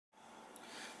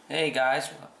Hey guys,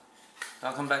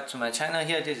 welcome back to my channel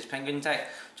here. This is Penguin Tech.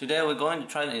 Today we're going to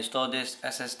try to install this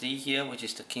SSD here, which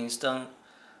is the Kingston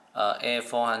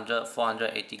A400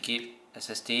 480GB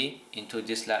SSD into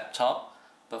this laptop.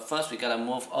 But first we gotta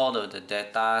move all of the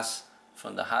data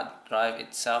from the hard drive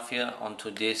itself here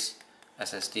onto this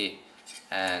SSD,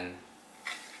 and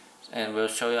we'll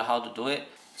show you how to do it.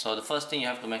 So the first thing you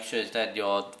have to make sure is that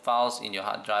your files in your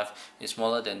hard drive is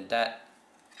smaller than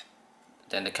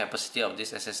the capacity of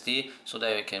this SSD, so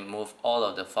that you can move all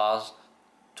of the files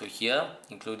to here,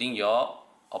 including your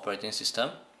operating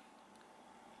system.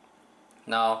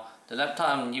 Now the laptop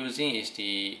I'm using is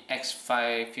the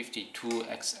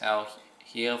X552L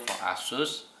here from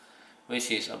Asus,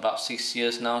 which is about 6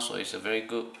 years now, so it's a very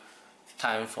good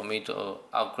time for me to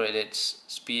upgrade its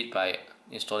speed by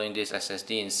installing this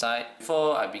SSD inside.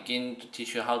 Before I begin to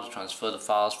teach you how to transfer the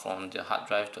files from the hard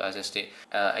drive to SSD,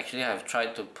 actually I've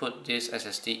tried to put this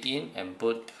SSD in and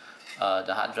boot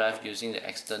the hard drive using the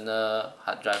external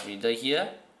hard drive reader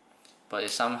here, but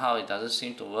somehow it doesn't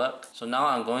seem to work. So now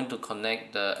I'm going to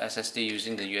connect the SSD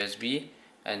using the USB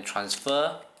and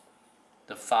transfer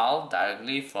the file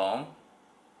directly from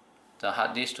the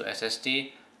hard disk to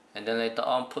SSD, and then later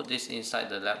on put this inside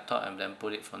the laptop and then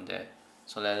put it from there.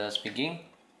 So let us begin.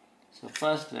 So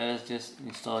first let us just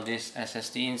install this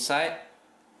SSD inside,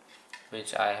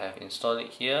 which I have installed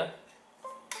it here,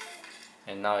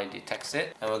 and now it detects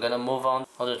it. And we're gonna move on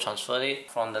how to transfer it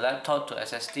from the laptop to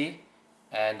SSD.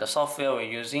 And the software we're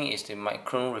using is the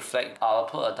Micron Reflect. I'll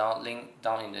put a link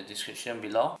down in the description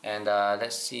below. And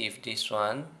let's see if this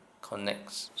one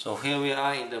connects. So here we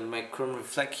are in the Micron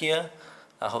Reflect here.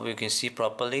 I hope you can see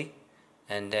properly.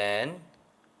 And then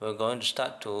we're going to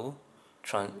start to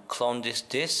clone this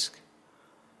disk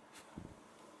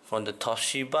from the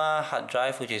Toshiba hard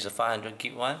drive, which is a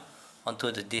 500GB one,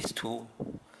 onto the disk 2.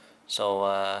 So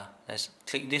let's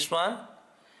click this one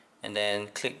and then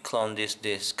click clone this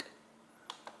disk.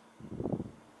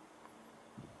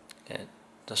 Okay.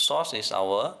 The source is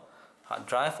our hard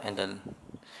drive, and then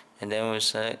we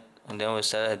select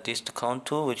a disk to clone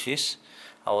to, which is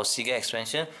our Seagate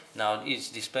expansion. Now it's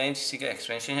displaying Seagate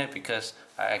expansion here because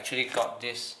I actually got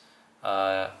this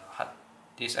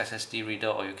this SSD reader,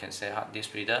 or you can say hard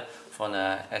disk reader, from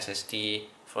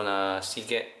a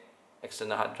Seagate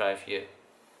external hard drive here.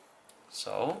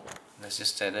 So let's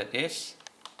just select this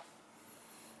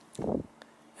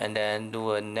and then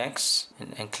do a next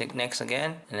and click next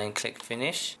again, and then click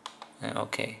finish and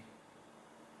OK.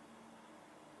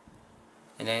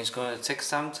 And then it's going to take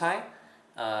some time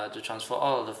to transfer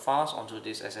all of the files onto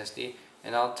this SSD,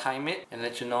 and I'll time it and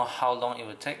let you know how long it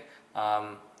will take.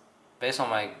 Based on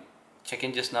my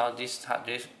checking just now, this hard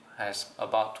disk has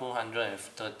about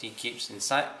 230 gigs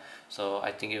inside, so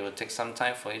I think it will take some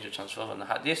time for it to transfer from the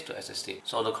hard disk to SSD.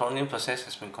 So the cloning process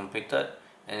has been completed,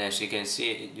 and as you can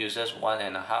see, it uses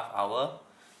 1.5 hours.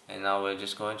 And now we're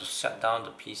just going to shut down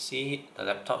the PC, the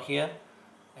laptop here,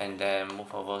 and then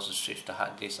move over to switch the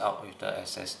hard disk out with the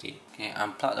SSD. Okay,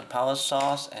 unplug the power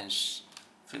source and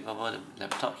flip over the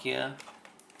laptop here.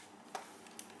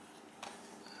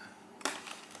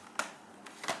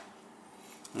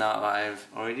 Now I've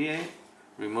already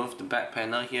removed the back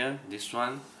panel here, this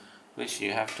one, which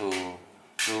you have to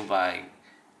do by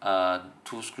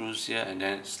 2 screws here and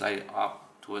then slide it up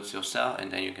towards yourself,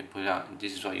 and then you can pull it out, and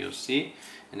this is what you'll see.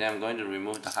 And then I'm going to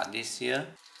remove the hard disk here,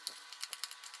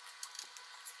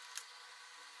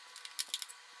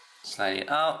 slide it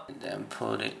out and then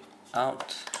pull it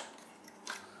out.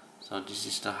 So this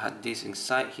is the hard disk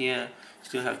inside here.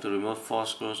 Still have to remove 4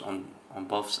 screws on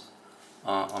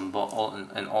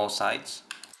all sides.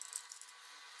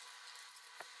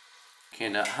 Okay,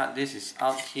 the hard disk is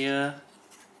out here.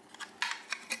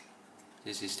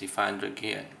 This is the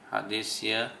 500GB hard disk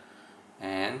here,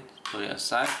 and put it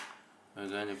aside. We're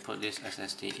going to put this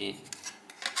SSD in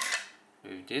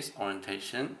with this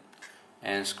orientation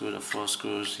and screw the 4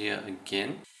 screws here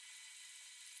again.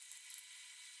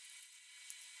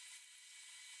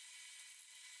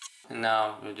 And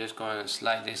now we're just going to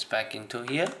slide this back into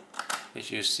here,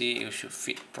 which you see it should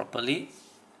fit properly,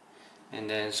 and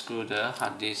then screw the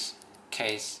hard disk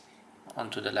case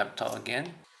onto the laptop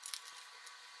again.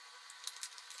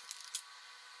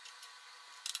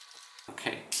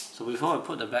 Okay, so before we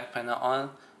put the back panel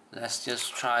on, let's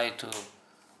just try to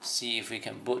see if we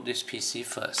can boot this PC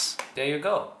first. There you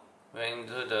go. We're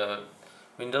into the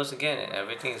Windows again, and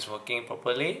everything is working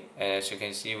properly. And as you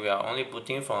can see, we are only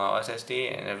booting from our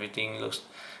SSD, and everything looks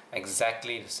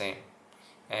exactly the same.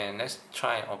 And let's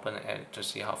try and open it to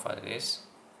see how far it is.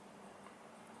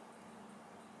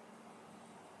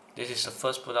 This is the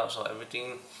first boot up, so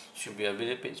everything should be a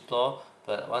little bit slow,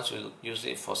 but once you use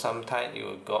it for some time, you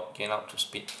will gain up to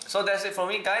speed. So that's it for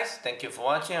me, guys. Thank you for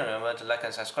watching, and remember to like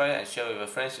and subscribe and share with your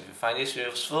friends if you find this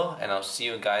useful, and I'll see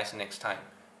you guys next time.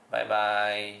 Bye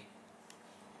bye.